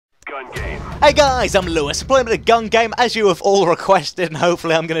gun game. Hey guys, I'm Lewis, playing with the gun game as you have all requested, and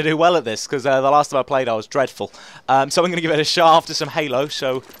hopefully I'm going to do well at this, because the last time I played I was dreadful. So I'm going to give it a shot after some Halo,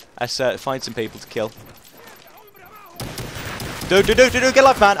 so let's find some people to kill. Get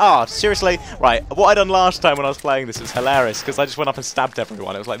life, man! Ah, seriously? Right, what I done last time when I was playing this was hilarious, because I just went up and stabbed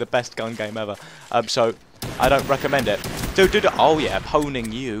everyone. It was like the best gun game ever. So I don't recommend it. Oh yeah,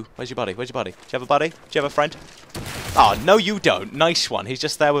 poning you. Where's your buddy? Where's your buddy? Do you have a buddy? Do you have a friend? Oh, no you don't. Nice one. He's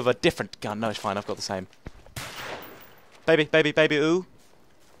just there with a different gun. No, it's fine. I've got the same. Baby, baby, baby, ooh.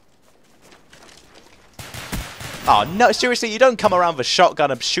 Oh, no, seriously, you don't come around with a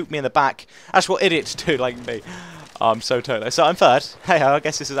shotgun and shoot me in the back. That's what idiots do, like me. Oh, I'm so totally. So I'm third. Hey, I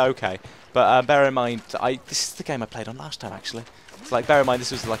guess this is okay. But bear in mind, this is the game I played on last time, actually. It's like, bear in mind,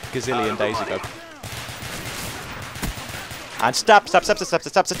 this was like a gazillion days ago. And stab.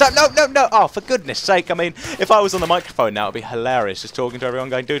 No. Oh, for goodness sake. I mean, if I was on the microphone now, it would be hilarious. Just talking to everyone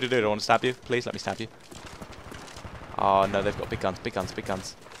going, do, I want to stab you. Please let me stab you. Oh, no, they've got big guns.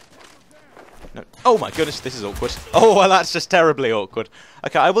 No. Oh, my goodness, this is awkward. Oh, well, that's just terribly awkward.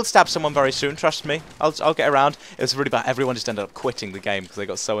 Okay, I will stab someone very soon, trust me. I'll get around. It was really bad. Everyone just ended up quitting the game because they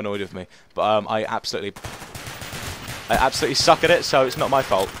got so annoyed with me. But I absolutely suck at it, so it's not my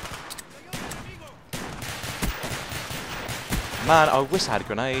fault. Man, I wish I had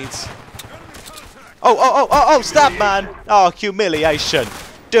grenades. Oh, stab, man! Oh, humiliation.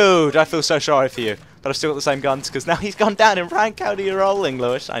 Dude, I feel so sorry for you. But I've still got the same guns, because now he's gone down in rank. How are you rolling,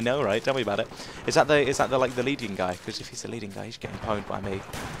 Lewis? I know, right? Tell me about it. Is that the leading guy? Because if he's the leading guy, he's getting pwned by me.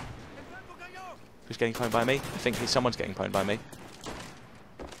 Who's getting pwned by me? I think someone's getting pwned by me.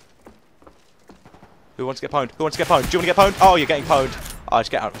 Who wants to get pwned? Who wants to get pwned? Do you want to get pwned? Oh, you're getting pwned. Oh,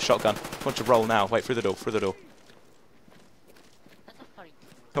 just get out of a shotgun. I want to roll now. Wait, through the door,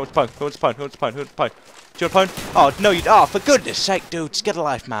 Who wants to pwn? Who wants to pwn? Do you want to pwn? Oh, no, you... Oh, for goodness sake, dude, just get a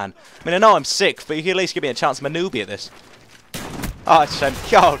life, man. I mean, I know I'm sick, but you can at least give me a chance. I'm a newbie at this. Oh, it's a shame.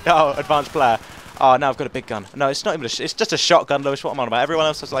 Oh, no, advanced player. Oh, now I've got a big gun. No, it's not even it's just a shotgun, Lewis. What am I on about? Everyone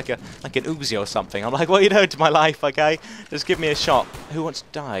else has like an Uzi or something. I'm like, what are you doing to my life, okay? Just give me a shot. Who wants to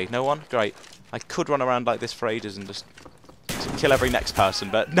die? No one? Great. I could run around like this for ages and just kill every next person,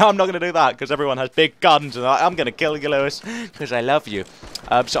 but no, I'm not going to do that because everyone has big guns and I'm going to kill you, Lewis, because I love you.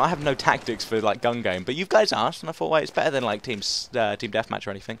 So I have no tactics for like gun game, but you guys asked, and I thought, wait, it's better than like team deathmatch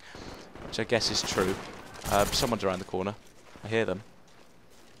or anything, which I guess is true. Someone's around the corner. I hear them.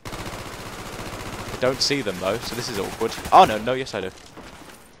 I don't see them though, so this is awkward. Oh no, yes I do.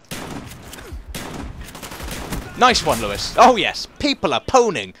 Nice one, Lewis. Oh yes, people are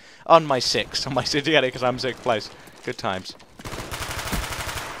poning on my six, yeah, because I'm 6th place. Good times.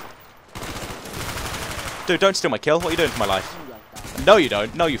 Dude, don't steal my kill. What are you doing to my life? No, you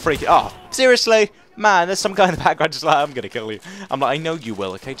don't. No, you freaking... Oh, seriously? Man, there's some guy in the background just like, I'm going to kill you. I'm like, I know you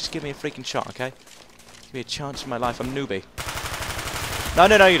will, okay? Just give me a freaking shot, okay? Give me a chance in my life. I'm a newbie. No,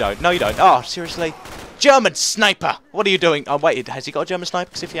 you don't. No, you don't. Oh, seriously? German sniper! What are you doing? Oh, wait, has he got a German sniper?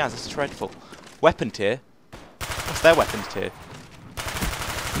 Because if he has, it's dreadful. Weapon tier? What's their weapons tier?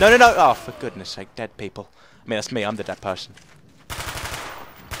 No. Oh, for goodness sake, dead people. I mean, that's me. I'm the dead person.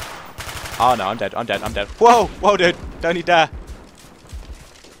 Oh, no, I'm dead. Whoa, dude. Don't you dare.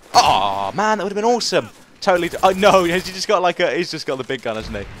 Oh, man, that would have been awesome. Totally. Oh, no, he's just got like he's just got the big gun,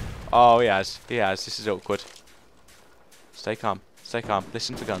 hasn't he? Oh, he has. This is awkward. Stay calm.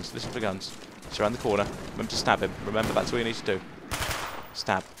 Listen for guns. It's around the corner. Remember to stab him. Remember, that's all you need to do.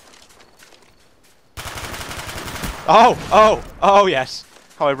 Stab. Oh, yes.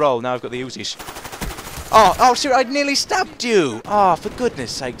 How I roll. Now I've got the Uzis. Oh, seriously, I nearly stabbed you! Oh, for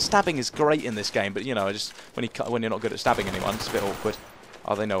goodness sake, stabbing is great in this game, but you know, just when you're not good at stabbing anyone, it's a bit awkward.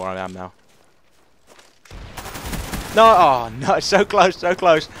 Oh, they know where I am now. No, so close.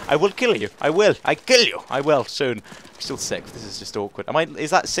 I will kill you. I kill you. I will soon. I'm still 6th. This is just awkward.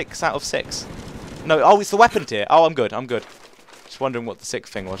 Is that 6 out of 6? No. Oh, it's the weapon tier. Oh, I'm good. Just wondering what the 6th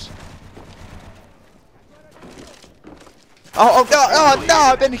thing was. Oh no,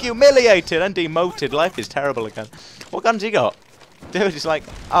 I've been humiliated and demoted. Life is terrible again. What guns he got? Dude, it's like,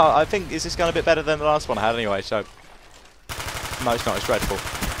 oh, I think, is this gun a bit better than the last one I had anyway, so. No, it's not, it's dreadful.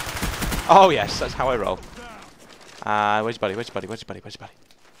 Oh yes, that's how I roll. Where's your buddy?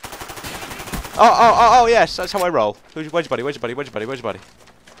 Oh yes, that's how I roll. Where's your buddy?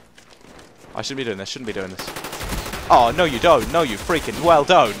 I shouldn't be doing this. Oh, no you don't. No, you freaking well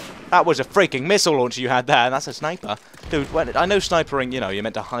don't. That was a freaking missile launcher you had there, and that's a sniper. Dude, I know snipering, you know, you're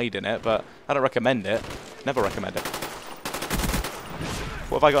meant to hide in it, but I don't recommend it. Never recommend it.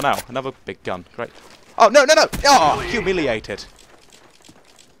 What have I got now? Another big gun. Great. Oh, no! Oh, humiliated.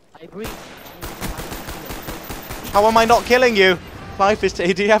 How am I not killing you? Life is...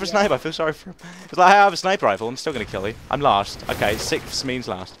 Did he have a sniper? I feel sorry for him. It's like, I have a sniper rifle. I'm still going to kill you. I'm last. Okay, 6 means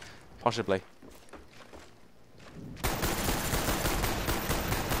last. Possibly.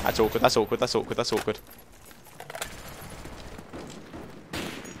 That's awkward. That's awkward. That's awkward. That's awkward.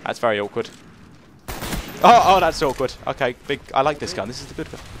 That's very awkward. Oh, that's awkward. Okay, big. I like this gun. This is the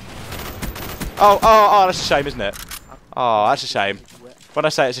good gun. Oh, that's a shame, isn't it? Oh, that's a shame. When I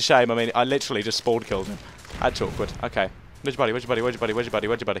say it's a shame, I mean I literally just spawn killed him. That's awkward. Okay. Where's your buddy? Where's your buddy? Where's your buddy? Where's your buddy?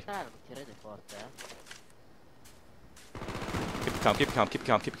 Where's your buddy? Keep it calm. Keep it calm. Keep it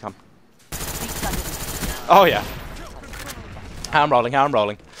calm. Keep it calm. Oh yeah. How I'm rolling. How I'm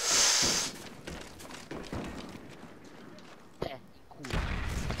rolling.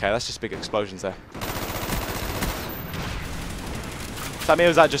 Okay, that's just big explosions there. Is that me or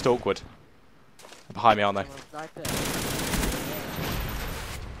is that just awkward? They're behind me, aren't they?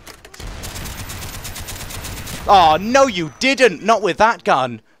 Oh, no you didn't! Not with that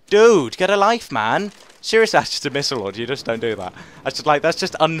gun! Dude, get a life, man! Seriously, that's just a missile launcher, you just don't do that. That's just like, that's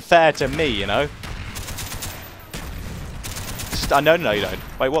just unfair to me, you know? It's just, no, you don't.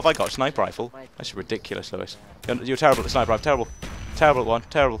 Wait, what have I got? Sniper rifle? That's ridiculous, Lewis. You're terrible at the sniper rifle, terrible. Terrible at one,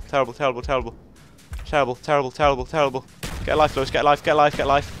 terrible, terrible, terrible, terrible. Terrible, terrible, terrible, terrible. Get a life, Lewis, get a life, get a life, get a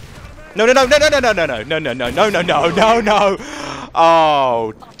life. No, no, no, no, no, no, no, no, no, no, no, no, no, no, no, no, no.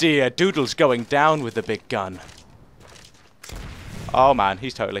 Oh dear, Doodle's going down with the big gun. Oh man,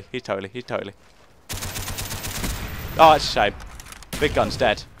 he's totally. Oh, it's a shame. Big gun's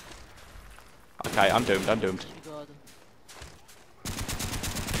dead. Okay, I'm doomed. I'm doomed.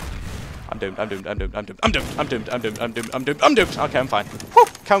 Okay, I'm fine. Whew,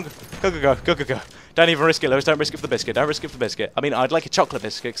 go. Don't even risk it, Lewis. Don't risk it for the biscuit. Don't risk it for the biscuit. I mean, I'd like a chocolate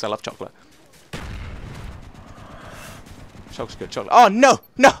biscuit because I love chocolate. Chocolate's good. Chocolate. Oh no,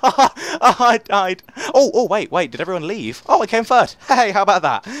 no! I died. Oh, wait. Did everyone leave? Oh, I came first. Hey, how about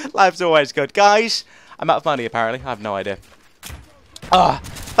that? Life's always good, guys. I'm out of money apparently. I have no idea.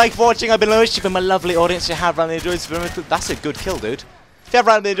 Thank you for watching. I've been Lewis. You've been my lovely audience. You have randomly enjoyed this. That's a good kill, dude. If you have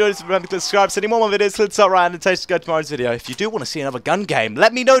randomly enjoyed this, remember to subscribe. See any more of my videos, click the top right and taste to go to tomorrow's video. If you do want to see another gun game,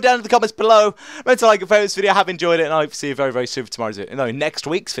 let me know down in the comments below. Remember to like and favorite this video. I have enjoyed it, and I hope to see you very, very soon for tomorrow's video. No, next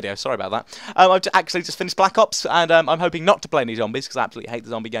week's video. Sorry about that. I've actually just finished Black Ops, and I'm hoping not to play any zombies because I absolutely hate the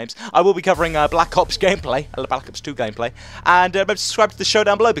zombie games. I will be covering Black Ops gameplay, Black Ops 2 gameplay, and remember to subscribe to the show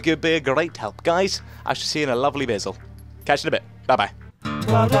down below because it would be a great help, guys. I shall see you in a lovely bizzle. Catch you in a bit. Bye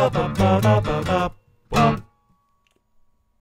bye.